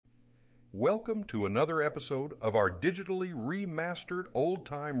Welcome to another episode of our digitally remastered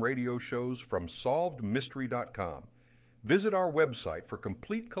old-time radio shows from SolvedMystery.com. Visit our website for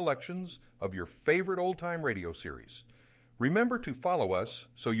complete collections of your favorite old-time radio series. Remember to follow us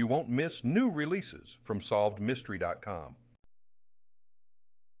so you won't miss new releases from SolvedMystery.com.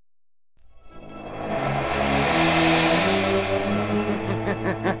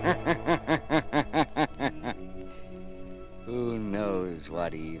 Who knows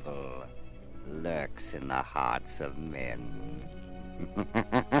what evil lurks in the hearts of men?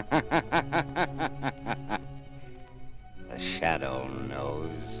 The shadow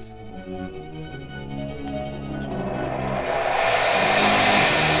knows.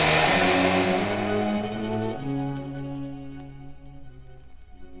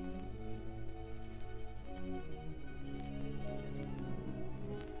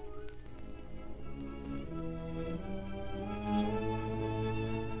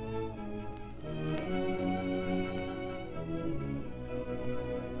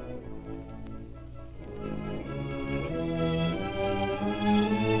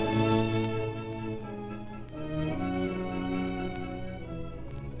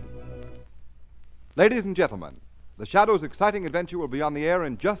 Ladies and gentlemen, The Shadow's exciting adventure will be on the air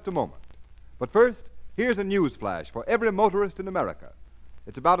in just a moment. But first, here's a news flash for every motorist in America.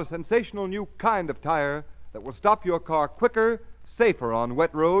 It's about a sensational new kind of tire that will stop your car quicker, safer on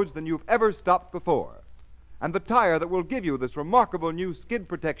wet roads than you've ever stopped before. And the tire that will give you this remarkable new skid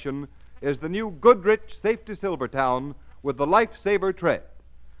protection is the new Goodrich Safety Silvertown with the Lifesaver Tread.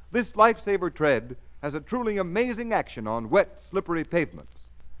 This Lifesaver Tread has a truly amazing action on wet, slippery pavements.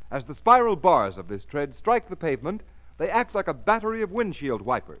 As the spiral bars of this tread strike the pavement, they act like a battery of windshield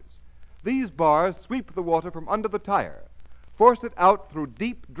wipers. These bars sweep the water from under the tire, force it out through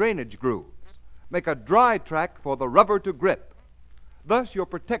deep drainage grooves, make a dry track for the rubber to grip. Thus, you're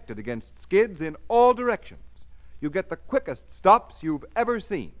protected against skids in all directions. You get the quickest stops you've ever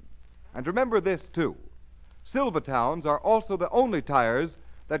seen. And remember this, too. Silvertowns are also the only tires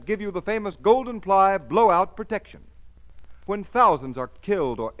that give you the famous Golden Ply blowout protection. When thousands are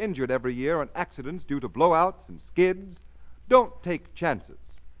killed or injured every year in accidents due to blowouts and skids, don't take chances.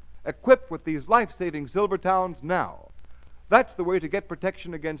 Equip with these life-saving Silvertowns now. That's the way to get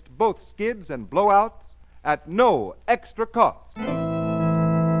protection against both skids and blowouts at no extra cost.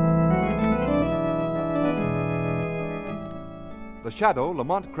 The Shadow,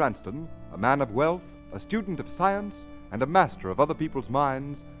 Lamont Cranston, a man of wealth, a student of science, and a master of other people's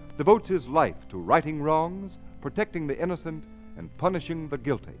minds, devotes his life to righting wrongs, protecting the innocent, and punishing the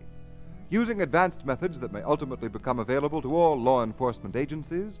guilty. Using advanced methods that may ultimately become available to all law enforcement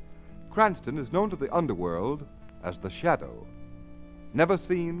agencies, Cranston is known to the underworld as the Shadow. Never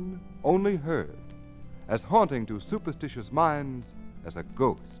seen, only heard, as haunting to superstitious minds as a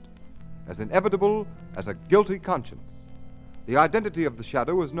ghost, as inevitable as a guilty conscience. The identity of the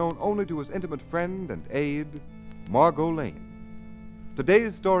Shadow is known only to his intimate friend and aide, Margot Lane.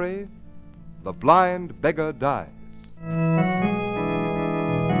 Today's story, The Blind Beggar Dies.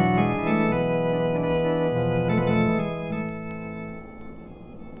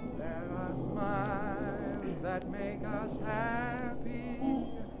 There are smiles that make us happy.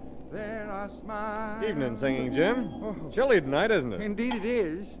 There are smiles. Evening, Singing Jim. Chilly tonight, isn't it? Indeed it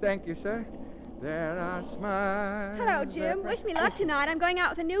is. Thank you, sir. There are smiles. Hello, Jim. Wish me luck tonight. I'm going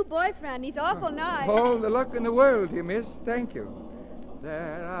out with a new boyfriend. He's awful nice. All the luck in the world, you miss. Thank you.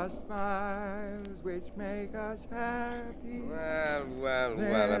 There are smiles which make us happy. Well,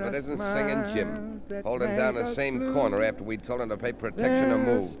 if it isn't Singing Jim, holding down the same corner after we told him to pay protection or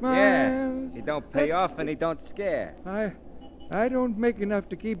move. Yeah, he don't pay off and he don't scare. I don't make enough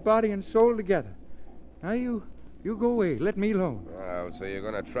to keep body and soul together. Now, you go away. Let me alone. Oh, so you're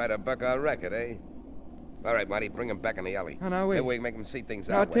going to try to buck our record, eh? All right, Marty, bring him back in the alley. Now, wait. That way we make him see things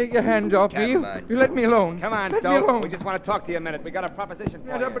Now, our way. take your hands off me. You let me alone. Come on, let me Dope. alone. We just want to talk to you a minute. We got a proposition for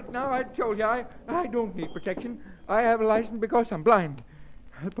Yeah, you. but now I told you, I don't need protection. I have a license because I'm blind.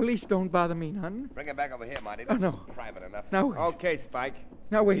 The police don't bother me none. Bring him back over here, Marty. Oh, This no. is private enough. Now, wait. Okay, Spike.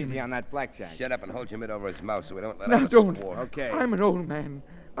 Now, wait a Easy minute. on that blackjack. Shut up and hold your mitt over his mouth so we don't let Now, out a don't. squawk. Okay. I'm an old man.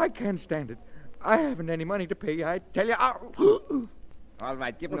 I can't stand it. I haven't any money to pay. I tell you, All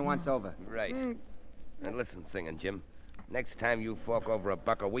right, give him the once over. Right. And listen, Singing Jim. Next time you fork over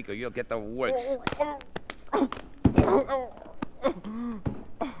 $1 a week or you'll get the works.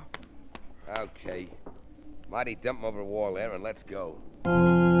 Okay. Marty, dump him over the wall there and let's go.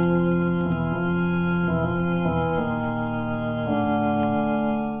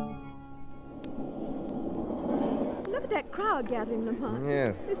 Look at that crowd. crowd gathering, Lamont.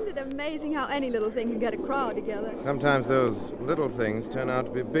 Yes. Isn't it amazing how any little thing can get a crowd together? Sometimes those little things turn out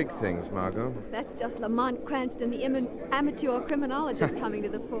to be big things, Margot. That's just Lamont Cranston, the amateur criminologist, coming to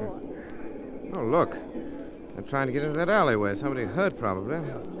the fore. Oh, look. They're trying to get into that alleyway. Somebody heard, probably.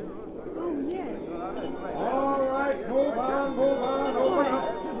 Oh, yes. All right, move on. Open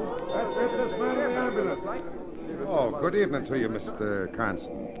up. Let's get this man in the ambulance. Oh, good evening to you, Mr.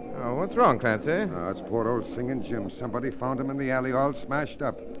 Cranston. Oh, what's wrong, Clancy? It's poor old Singing Jim. Somebody found him in the alley all smashed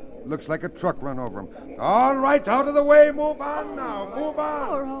up. Looks like a truck run over him. All right, out of the way. Move on now. Move on.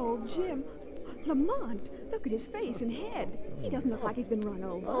 Poor old Jim. Lamont, look at his face and head. He doesn't look like he's been run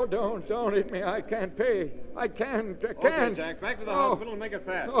over. Oh, don't hit me. I can't pay. I can't. Okay, Jack, back to the hospital and make it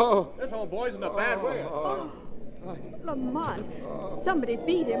fast. Oh. This old boy's in a bad way. Lamont, somebody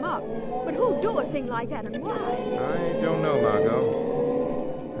beat him up. But who'd do a thing like that and why? I don't know,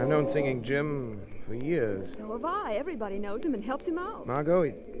 Margot. I've known Singing Jim for years. So have I. Everybody knows him and helps him out. Margot,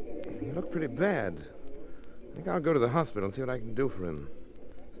 he looked pretty bad. I think I'll go to the hospital and see what I can do for him.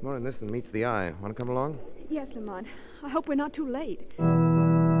 It's more in this than meets the eye. Want to come along? Yes, Lamont. I hope we're not too late.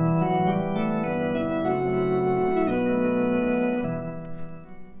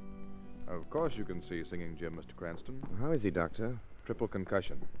 Of course you can see Singing Jim, Mr. Cranston. How is he, Doctor? Triple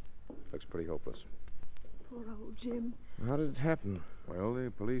concussion. Looks pretty hopeless. Poor old Jim. How did it happen? Well,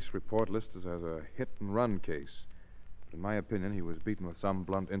 the police report lists it as a hit-and-run case. But in my opinion, he was beaten with some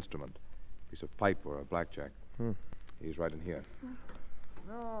blunt instrument. A piece of pipe or a blackjack. He's right in here.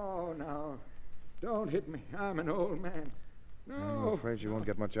 No. Don't hit me. I'm an old man. No. I'm afraid you won't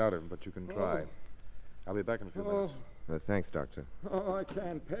get much out of him, but you can try. I'll be back in a few minutes. Thanks, Doctor. Oh, I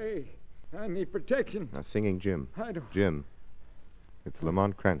can't pay. I need protection. Now, Singing Jim. I don't... Jim, it's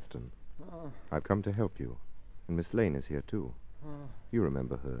Lamont Cranston. Oh. I've come to help you. And Miss Lane is here, too. You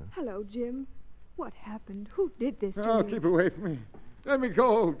remember her. Hello, Jim. What happened? Who did this to Oh, you? keep away from me. Let me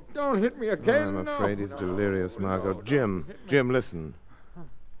go. Don't hit me again. I'm afraid he's delirious, Margot. Jim, listen.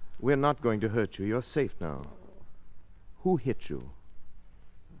 We're not going to hurt you. You're safe now. Who hit you?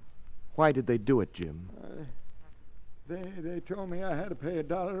 Why did they do it, Jim? They told me I had to pay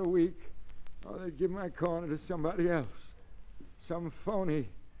 $1 a week, or they'd give my corner to somebody else. Some phony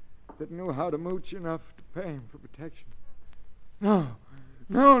that knew how to mooch enough to pay him for protection. No.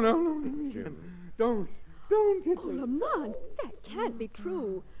 Jim. Don't hit Oh, me. Lamont, that can't be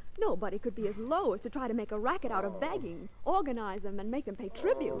true. Nobody could be as low as to try to make a racket out of begging, organize them, and make them pay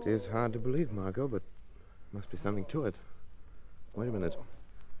tribute. It is hard to believe, Margot, but must be something to it. Wait a minute.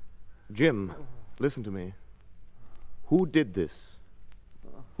 Jim, listen to me. Who did this?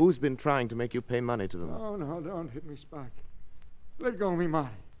 Who's been trying to make you pay money to them? Oh, no, don't hit me, Spock. Let go of me,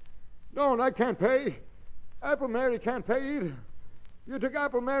 Marty. Don't, I can't pay. Apple Mary can't pay either. You took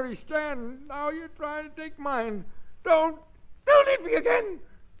Apple Mary's stand. Now you're trying to take mine. Don't hit me again.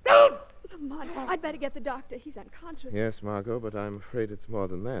 Don't! Lamont, I'd better get the doctor. He's unconscious. Yes, Margot, but I'm afraid it's more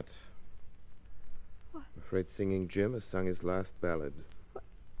than that. What? I'm afraid Singing Jim has sung his last ballad. What?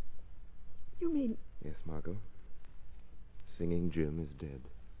 You mean... Yes, Margot. Singing Jim is dead.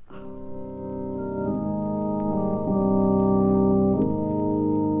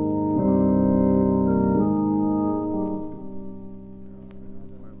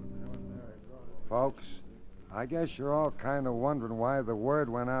 Folks, I guess you're all kind of wondering why the word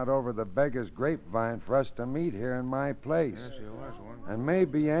went out over the beggar's grapevine for us to meet here in my place. Yes, you was one. And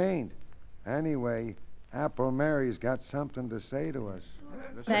maybe you ain't. Anyway, Apple Mary's got something to say to us.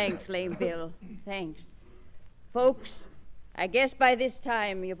 Thanks, Lame Bill. Thanks. Folks, I guess by this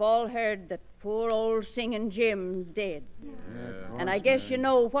time you've all heard that poor old Singing Jim's dead. And I guess you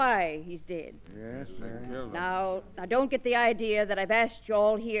know why he's dead. Yes, Mary. Now, don't get the idea that I've asked you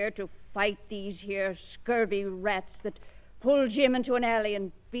all here to fight these here scurvy rats that pulled Jim into an alley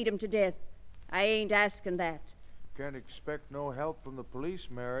and beat him to death. I ain't asking that. Can't expect no help from the police,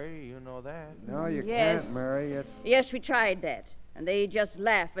 Mary. You know that. No, you Yes. can't, Mary. Yes, we tried that. And they just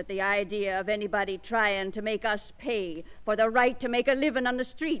laugh at the idea of anybody trying to make us pay for the right to make a living on the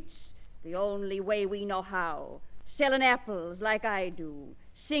streets. The only way we know how. Selling apples like I do.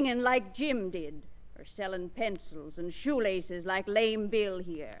 Singing like Jim did. Or selling pencils and shoelaces like Lame Bill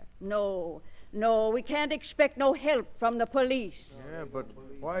here. No, we can't expect no help from the police. Yeah, but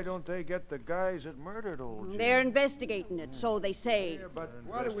why don't they get the guys that murdered old Jim? They're investigating it, so they say. Yeah, but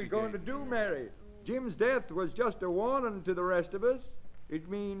what are we going to do, Mary? Jim's death was just a warning to the rest of us. It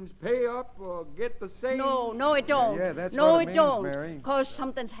means pay up or get the same. No, it don't. Yeah, that's no, what it it means, don't. Mary. Because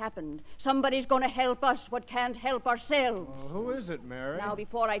something's happened. Somebody's going to help us what can't help ourselves. Well, who is it, Mary? Now,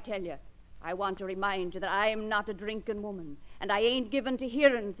 before I tell you, I want to remind you that I am not a drinking woman, and I ain't given to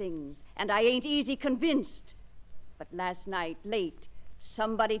hearing things, and I ain't easy convinced. But last night, late,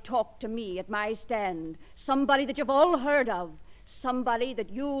 somebody talked to me at my stand. Somebody that you've all heard of. Somebody that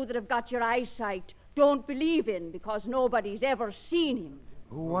you that have got your eyesight don't believe in because nobody's ever seen him.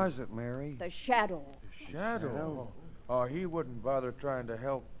 Who was it, Mary? The Shadow. Shadow? Oh, he wouldn't bother trying to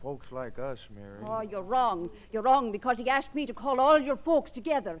help folks like us, Mary. Oh, you're wrong. You're wrong because he asked me to call all your folks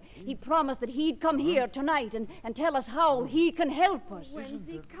together. He promised that he'd come here tonight and tell us how he can help us. When's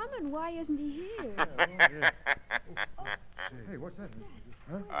he coming? Why isn't he here? Hey, what's that?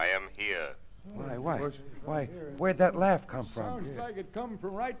 Huh? I am here. Why, where'd that laugh come from? Sounds like it come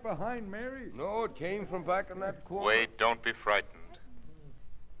from right behind Mary. No, it came from back in that corner. Wait, don't be frightened.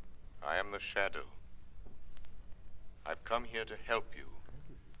 I am the Shadow. I've come here to help you.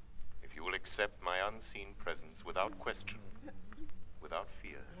 If you will accept my unseen presence without question, without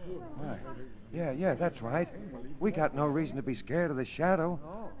fear. Why? Yeah, that's right. We got no reason to be scared of the Shadow.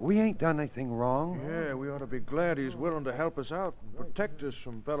 We ain't done anything wrong. Yeah, we ought to be glad he's willing to help us out and protect us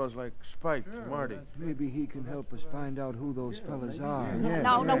from fellas like Spike and Marty. Maybe he can help us find out who those fellas are.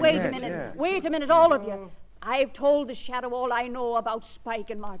 Now, wait a minute. yeah. Wait a minute, all of you. I've told the Shadow all I know about Spike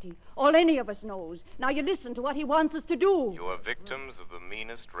and Marty. All any of us knows. Now you listen to what he wants us to do. You are victims of the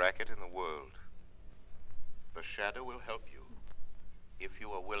meanest racket in the world. The Shadow will help you, if you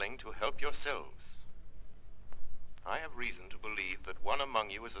are willing to help yourselves. I have reason to believe that one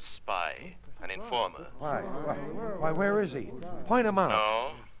among you is a spy, an informer. Why, where is he? Point him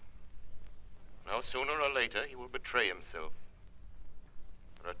out. No, sooner or later he will betray himself.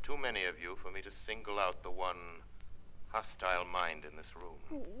 There are too many of you for me to single out the one hostile mind in this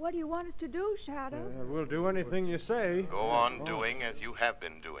room. What do you want us to do, Shadow? We'll do anything you say. Go on doing as you have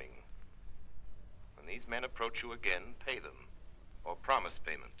been doing. When these men approach you again, pay them, or promise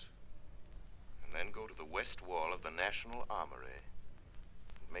payment. And then go to the west wall of the National Armory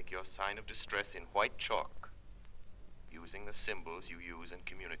and make your sign of distress in white chalk, using the symbols you use in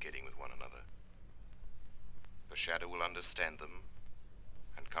communicating with one another. The Shadow will understand them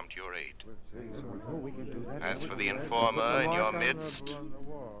and come to your aid. As for the informer in your midst,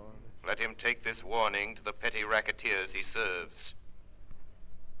 let him take this warning to the petty racketeers he serves.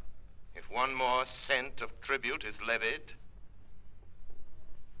 If one more cent of tribute is levied,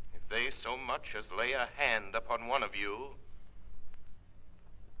 if they so much as lay a hand upon one of you,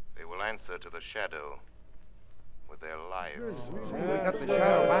 they will answer to the Shadow with their lives. We got the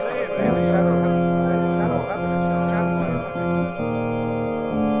Shadow back on us. The Shadow got the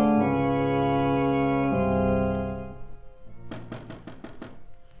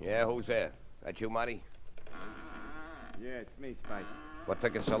Yeah, who's there? That you, Marty? Yeah, it's me, Spike. What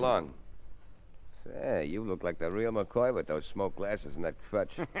took you so long? Say, you look like the real McCoy with those smoke glasses and that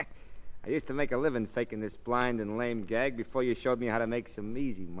crutch. I used to make a living faking this blind and lame gag before you showed me how to make some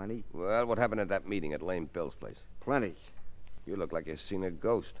easy money. Well, what happened at that meeting at Lame Bill's place? Plenty. You look like you've seen a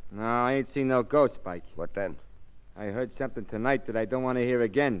ghost. No, I ain't seen no ghost, Spike. What then? I heard something tonight that I don't want to hear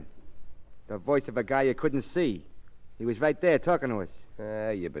again. The voice of a guy you couldn't see. He was right there talking to us.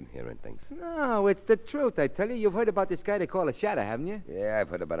 You've been hearing things. No, it's the truth, I tell you. You've heard about this guy they call a Shadow, haven't you? Yeah, I've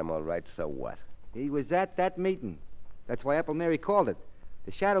heard about him all right, so what? He was at that meeting. That's why Apple Mary called it.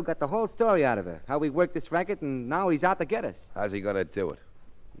 The Shadow got the whole story out of her, how we worked this racket, and now he's out to get us. How's he going to do it?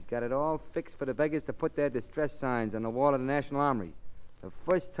 He's got it all fixed for the beggars to put their distress signs on the wall of the National Armory. The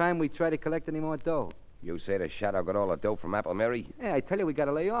first time we try to collect any more dough. You say the Shadow got all the dough from Apple Mary? Yeah, I tell you, we got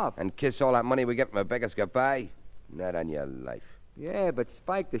to lay off. And kiss all that money we get from a beggar's goodbye? Not on your life. Yeah, but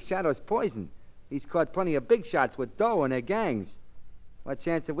Spike, the Shadow's poison. He's caught plenty of big shots with dough and their gangs. What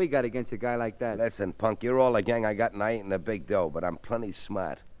chance have we got against a guy like that? Listen, punk, you're all the gang I got, and I ain't in the big dough, but I'm plenty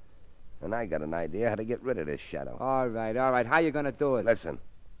smart. And I got an idea how to get rid of this Shadow. All right. How you going to do it? Listen,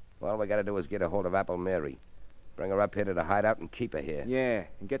 all we got to do is get a hold of Apple Mary. Bring her up here to the hideout and keep her here. Yeah,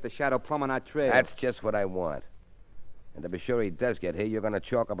 and get the Shadow plumb on our trail. That's just what I want. And to be sure he does get here, you're going to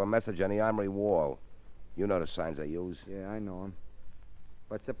chalk up a message on the armory wall. You know the signs I use. Yeah, I know them.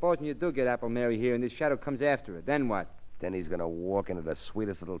 But supposing you do get Apple Mary here and this Shadow comes after her, then what? Then he's going to walk into the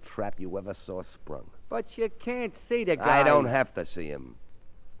sweetest little trap you ever saw sprung. But you can't see the guy. I don't have to see him.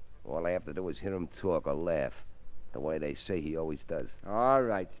 All I have to do is hear him talk or laugh, the way they say he always does. All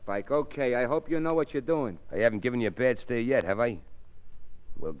right, Spike. Okay, I hope you know what you're doing. I haven't given you a bad steer yet, have I?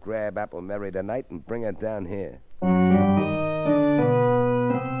 We'll grab Apple Mary tonight and bring her down here.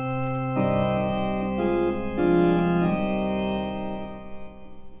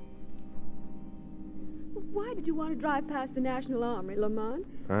 Why did you want to drive past the National Armory, Lamont?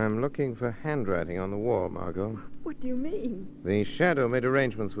 I'm looking for handwriting on the wall, Margot. What do you mean? The Shadow made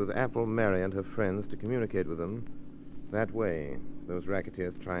arrangements with Apple Mary and her friends to communicate with them That way. Those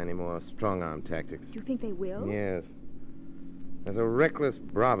racketeers try any more strong-arm tactics. Do you think they will? Yes. There's a reckless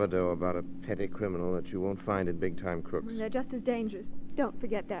bravado about a petty criminal that you won't find in big-time crooks. Well, they're just as dangerous. Don't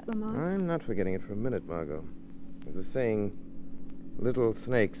forget that, Lamont. I'm not forgetting it for a minute, Margot. There's a saying, little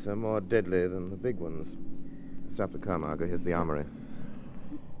snakes are more deadly than the big ones. Stop the car, Margot. Here's the armory.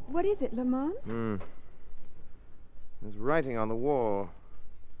 What is it, Lamont? There's writing on the wall.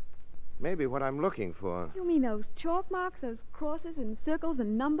 Maybe what I'm looking for. You mean those chalk marks, those crosses and circles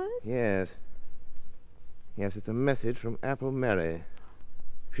and numbers? Yes. Yes, it's a message from Apple Mary.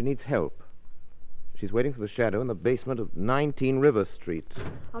 She needs help. She's waiting for the shadow in the basement of 19 River Street.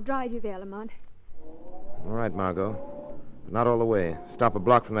 I'll drive you there, Lamont. All right, Margot. But not all the way. Stop a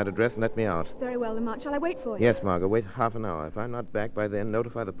block from that address and let me out. Very well, Lamont. Shall I wait for you? Yes, Margot. Wait half an hour. If I'm not back by then,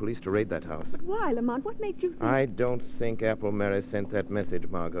 notify the police to raid that house. But why, Lamont? What made you think... I don't think Apple Mary sent that message,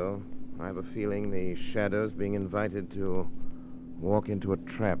 Margot. I have a feeling the shadow's being invited to walk into a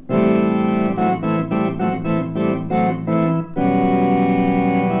trap.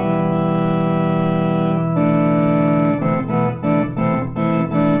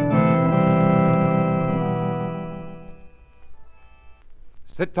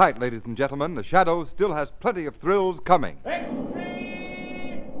 Sit tight, ladies and gentlemen. The Shadow still has plenty of thrills coming.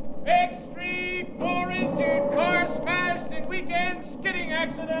 Extreme! 4-engine car smashed in weekend skidding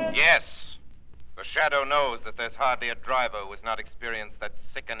accident! Yes. The Shadow knows that there's hardly a driver who has not experienced that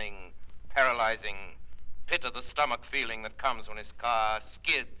sickening, paralyzing, pit-of-the-stomach feeling that comes when his car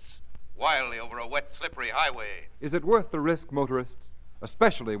skids wildly over a wet, slippery highway. Is it worth the risk, motorists?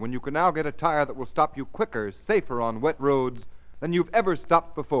 Especially when you can now get a tire that will stop you quicker, safer on wet roads than you've ever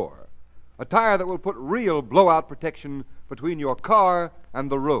stopped before. A tire that will put real blowout protection between your car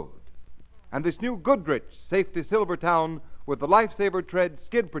and the road. And this new Goodrich Safety Silvertown with the Lifesaver Tread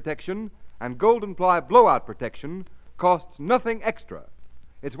skid protection and Golden Ply blowout protection costs nothing extra.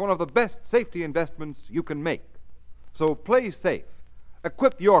 It's one of the best safety investments you can make. So play safe.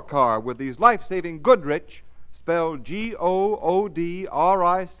 Equip your car with these life-saving Goodrich, spelled Goodrich,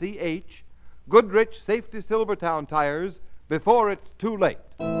 Goodrich Safety Silvertown tires before it's too late.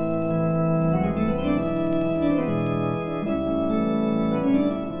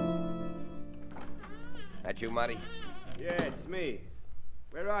 That you, Marty? Yeah, it's me.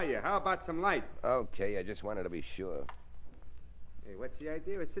 Where are you? How about some light? Okay, I just wanted to be sure. Hey, what's the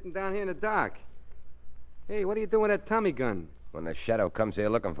idea of sitting down here in the dark? Hey, what are you doing with that Tommy gun? When the Shadow comes here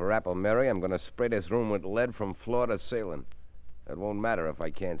looking for Apple Mary, I'm going to spray this room with lead from floor to ceiling. It won't matter if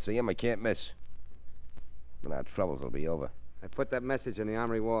I can't see him. I can't miss. Then our troubles will be over. I put that message on the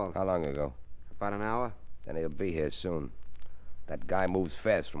armory wall. How long ago? About an hour. Then he'll be here soon. That guy moves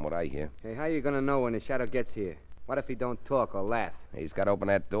fast from what I hear. Hey, how you going to know when the Shadow gets here? What if he don't talk or laugh? He's got to open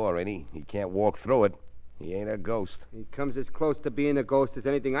that door, ain't he? He can't walk through it. He ain't a ghost. He comes as close to being a ghost as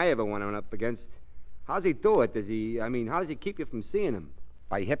anything I ever went on up against. How's he do it? How does he keep you from seeing him?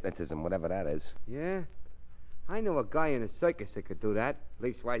 By hypnotism, whatever that is. Yeah? I know a guy in a circus that could do that.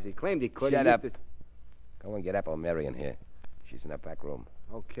 Leastwise, he claimed he could. Shut up. Go and get Apple Mary in here. She's in that back room.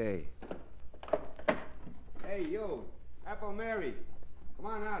 Okay. Hey, you. Apple Mary. Come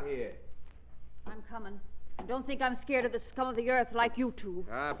on out here. I'm coming. And don't think I'm scared of the scum of the earth like you two.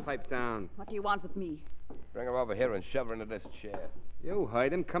 Pipe down. What do you want with me? Bring her over here and shove her into this chair. You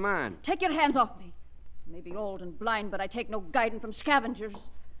heard him. Come on. Take your hands off me. I may be old and blind, but I take no guidance from scavengers.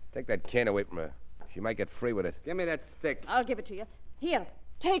 Take that can away from her. She might get free with it. Give me that stick. I'll give it to you. Here,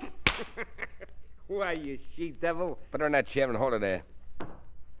 take it. Why, you she-devil. Put her in that chair and hold her there.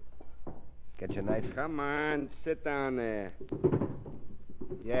 Get your knife? Come on, sit down there.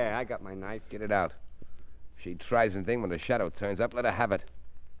 Yeah, I got my knife. Get it out. If she tries anything when the Shadow turns up, let her have it.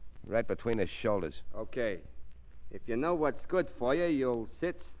 Right between his shoulders. Okay. If you know what's good for you, you'll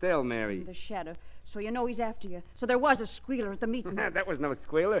sit still, Mary. The Shadow. So you know he's after you. So there was a squealer at the meeting. That was no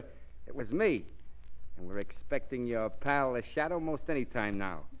squealer. It was me. And we're expecting your pal, the Shadow, most any time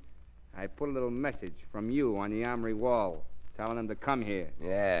now. I put a little message from you on the armory wall, telling him to come here.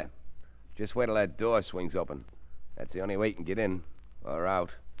 Yeah. Just wait till that door swings open. That's the only way you can get in or out.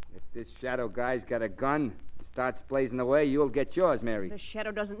 If this Shadow guy's got a gun and starts blazing away, you'll get yours, Mary. The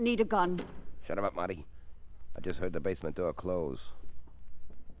Shadow doesn't need a gun. Shut him up, Marty. I just heard the basement door close.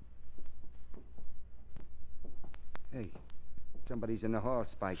 Hey, somebody's in the hall,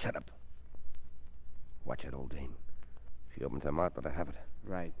 Spike. Shut up. Watch it, old dame. If she opens her mouth, let her have it.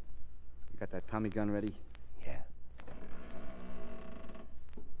 Right. You got that Tommy gun ready? Yeah.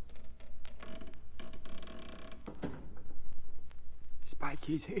 Spike,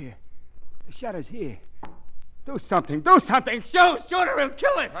 he's here. The Shadow's here. Do something. Do something. Shoot her and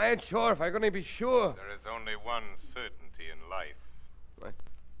kill her. I ain't sure if I can only be sure. There is only one certainty. certainty in life. What?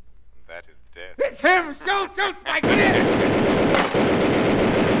 And that is death. It's him! Shoot, Spike! Get in!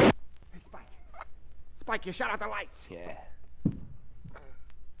 Hey, Spike. Spike, you shut out the lights. Yeah.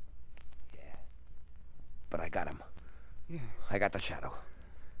 But I got him. Yeah. I got the shadow.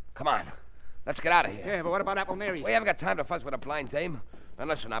 Come on. Let's get out of here. Yeah, but what about Apple Mary? We haven't got time to fuss with a blind dame. And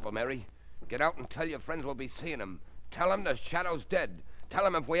listen, Apple Mary. Get out and tell your friends we'll be seeing him. Tell them the shadow's dead. Tell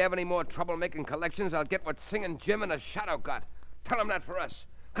them if we have any more trouble making collections, I'll get what Singing Jim and the shadow got. Tell them that for us.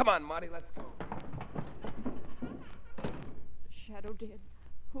 Come on, Marty, let's go. Shadow dead.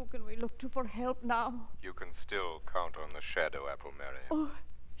 Who can we look to for help now? You can still count on the shadow, Apple Mary. Oh,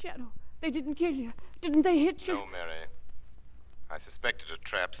 Shadow. They didn't kill you. Didn't they hit you? No, Mary. I suspected a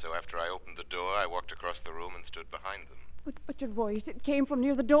trap, so after I opened the door, I walked across the room and stood behind them. But your voice, it came from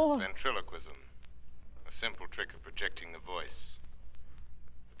near the door. Ventriloquism. A simple trick of projecting the voice.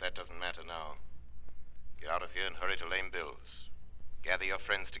 But that doesn't matter now. Get out of here and hurry to Lame Bill's. Gather your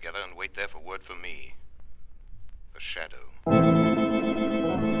friends together and wait there for word from me. The Shadow.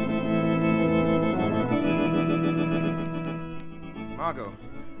 Margot.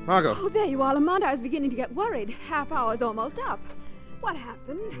 Oh, there you are, Lamont. I was beginning to get worried. Half hour's almost up. What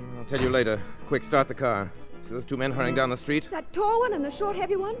happened? I'll tell you later. Quick, start the car. See those two men hurrying down the street? That tall one and the short,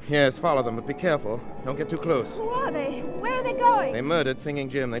 heavy one? Yes, follow them, but be careful. Don't get too close. Who are they? Where are they going? They murdered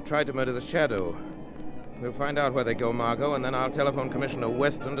Singing Jim. They tried to murder the Shadow. We'll find out where they go, Margot, and then I'll telephone Commissioner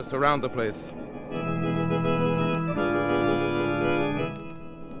Weston to surround the place.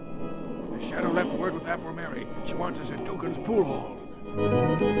 The Shadow left word with Apple Mary. She wants us at Dugan's pool hall.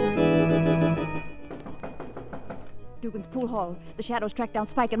 Dugan's pool hall. The Shadows tracked down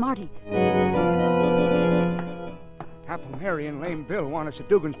Spike and Marty. Apple Mary and Lame Bill want us at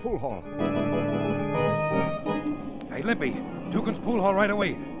Dugan's pool hall. Hey, Limpy. Dugan's pool hall right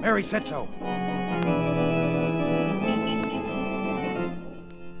away. Mary said so.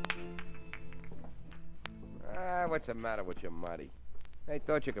 What's the matter with you, Marty? I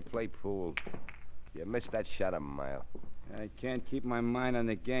thought you could play pool. You missed that shot a mile. I can't keep my mind on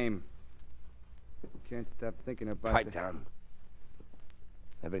the game. Can't stop thinking about Pipe down.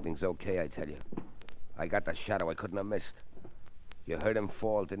 Everything's okay, I tell you. I got the shadow I couldn't have missed. You heard him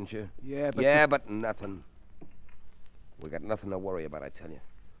fall, didn't you? Yeah, but... Yeah, but nothing. We got nothing to worry about, I tell you.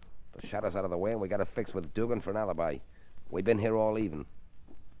 The shadow's out of the way, and we got it fixed with Dugan for an alibi. We've been here all even.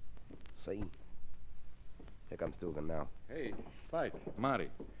 See? Here comes Dugan now. Hey, Spike, Marty.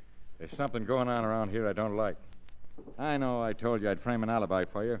 There's something going on around here I don't like. I know I told you I'd frame an alibi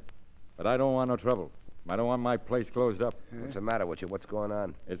for you, but I don't want no trouble. I don't want my place closed up. What's the matter with you? What's going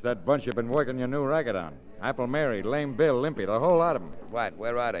on? It's that bunch you've been working your new racket on. Apple Mary, Lame Bill, Limpy, the whole lot of them. What?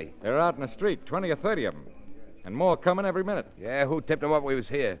 Where are they? They're out in the street, 20 or 30 of them. And more coming every minute. Yeah, who tipped them up we was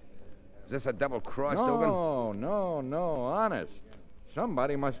here? Is this a double cross, Dugan? No, honest.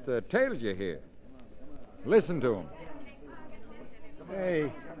 Somebody must have tailed you here. Listen to them.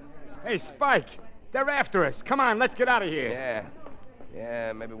 Hey, Spike. They're after us. Come on, let's get out of here.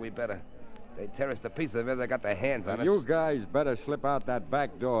 Yeah, maybe we better. They tear us to pieces if they got their hands on us. You guys better slip out that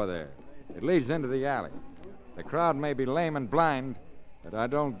back door there. It leads into the alley. The crowd may be lame and blind, but I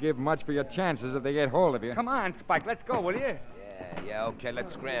don't give much for your chances if they get hold of you. Come on, Spike, let's go, will you? Yeah, okay,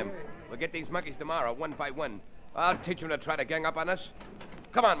 let's scram. We'll get these monkeys tomorrow, one by one. I'll teach them to try to gang up on us.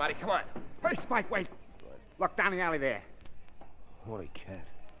 Come on, Marty, come on. Hey, Spike, wait. Look down the alley there. Holy cat.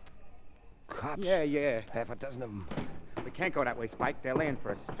 Cops? Yeah. Half a dozen of them. We can't go that way, Spike. They're laying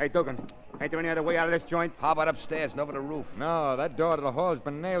for us. Hey, Dugan, ain't there any other way out of this joint? How about upstairs and over the roof? No, that door to the hall's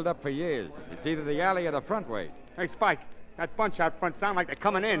been nailed up for years. It's either the alley or the front way. Hey, Spike, that bunch out front sound like they're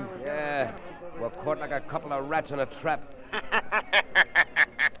coming in. Yeah, we're caught like a couple of rats in a trap.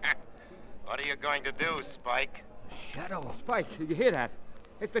 What are you going to do, Spike? Shadow. Spike, did you hear that?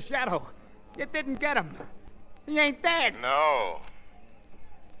 It's the Shadow. You didn't get him. He ain't dead. No,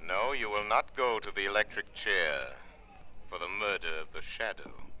 you will not go to the electric chair for the murder of the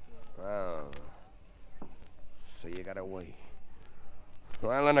Shadow. Oh. So you got away.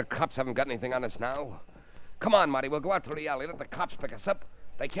 Well, then the cops haven't got anything on us now. Come on, Marty, we'll go out to the alley. Let the cops pick us up.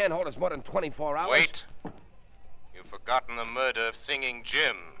 They can't hold us more than 24 hours. Wait. You've forgotten the murder of Singing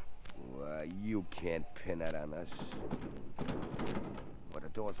Jim. Well, you can't pin that on us. Well, the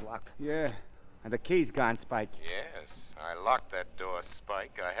door's locked. Yeah, and the key's gone, Spike. Yes, I locked that door,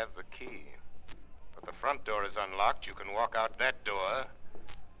 Spike. I have the key. But the front door is unlocked. You can walk out that door.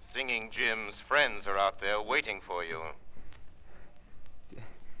 Singing Jim's friends are out there waiting for you.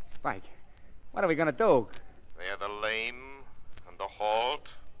 Spike, what are we going to do? They're the lame and the halt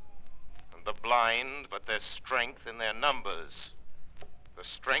and the blind, but there's strength in their numbers. The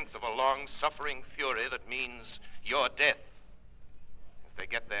strength of a long-suffering fury that means your death. If they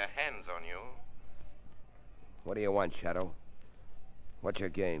get their hands on you... What do you want, Shadow? What's your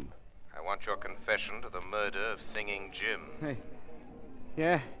game? I want your confession to the murder of Singing Jim. Hey.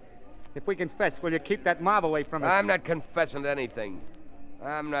 Yeah? If we confess, will you keep that mob away from us? I'm not confessing to anything.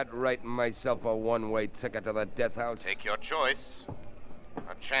 I'm not writing myself a one-way ticket to the death house. Take your choice.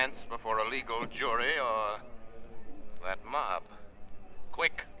 A chance before a legal jury or that mob.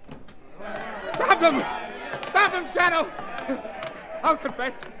 Quick. Stop them! Stop them, Shadow! I'll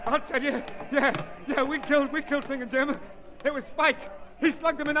confess. I'll tell you. Yeah, we killed Singing Jim. It was Spike. He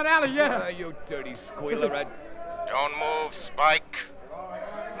slugged him in that alley, yeah. You dirty squealerette. Don't move, Spike.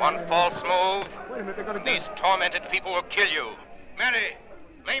 One false move. Wait a minute, they're gonna These tormented people will kill you. Mary,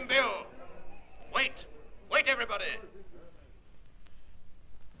 Lame Bill. Wait, everybody.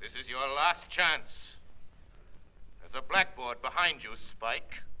 This is your last chance. There's a blackboard behind you,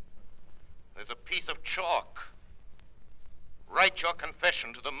 Spike. There's a piece of chalk. Write your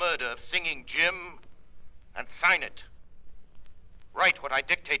confession to the murder of Singing Jim and sign it. Write what I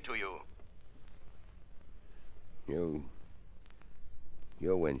dictate to you. You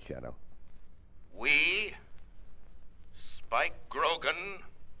win, Shadow. We, Spike Grogan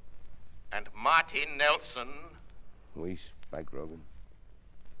and Marty Nelson, We, Spike Rogan.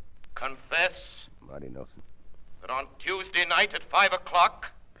 confess Marty Nelson. that on Tuesday night at 5 o'clock,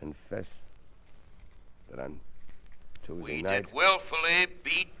 Confess that on Tuesday we night... did willfully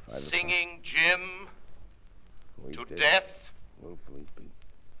beat 5 o'clock. Singing Jim we to did death willfully beat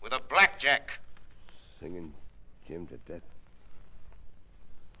with a blackjack. Singing Jim to death.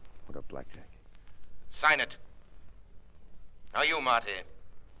 What a blackjack. Sign it. Now you, Marty.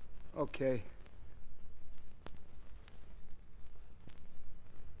 Okay.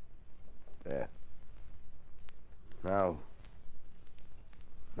 There. Now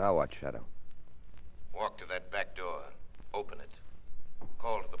what, Shadow? Walk to that back door. Open it.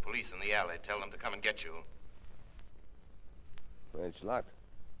 Call to the police in the alley. Tell them to come and get you. Well, it's locked.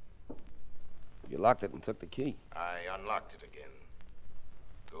 You locked it and took the key. I unlocked it again.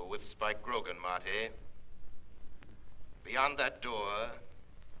 Go with Spike Grogan, Marty. Beyond that door,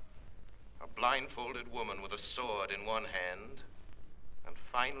 a blindfolded woman with a sword in one hand and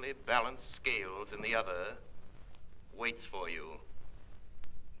finely balanced scales in the other waits for you.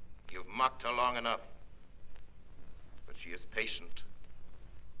 You've mocked her long enough, but she is patient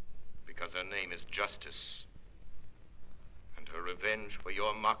because her name is Justice, and her revenge for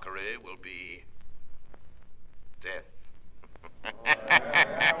your mockery will be death.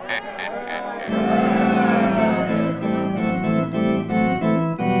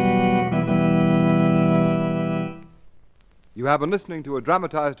 You have been listening to a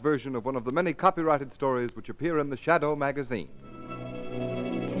dramatized version of one of the many copyrighted stories which appear in the Shadow magazine.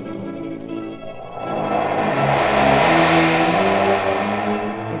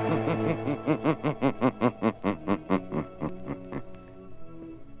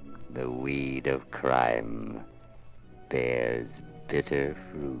 The weed of crime bears bitter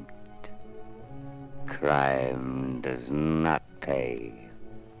fruit. Crime does not pay.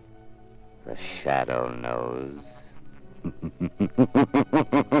 The Shadow knows.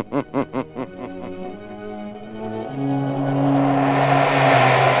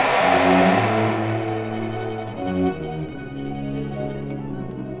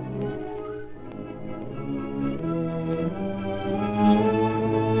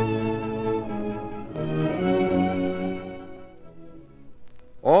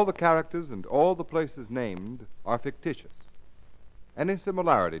 All the characters and all the places named are fictitious. Any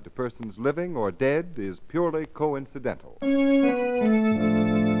similarity to persons living or dead is purely coincidental.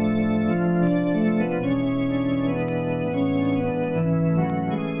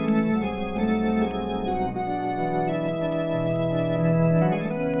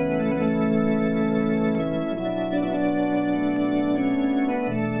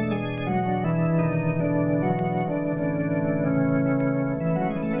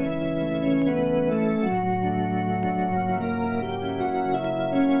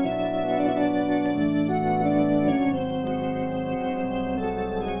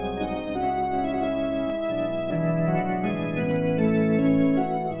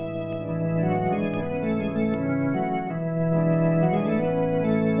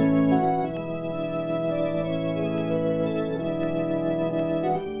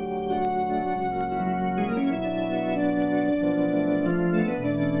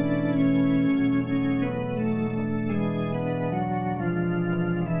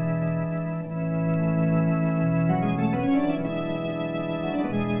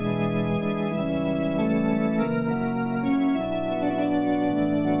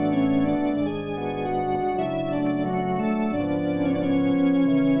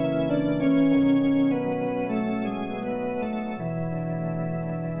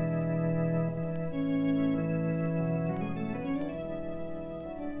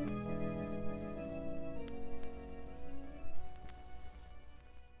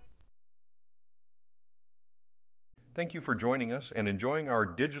 Thank you for joining us and enjoying our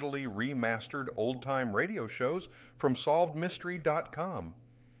digitally remastered old-time radio shows from SolvedMystery.com.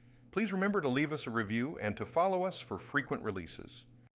 Please remember to leave us a review and to follow us for frequent releases.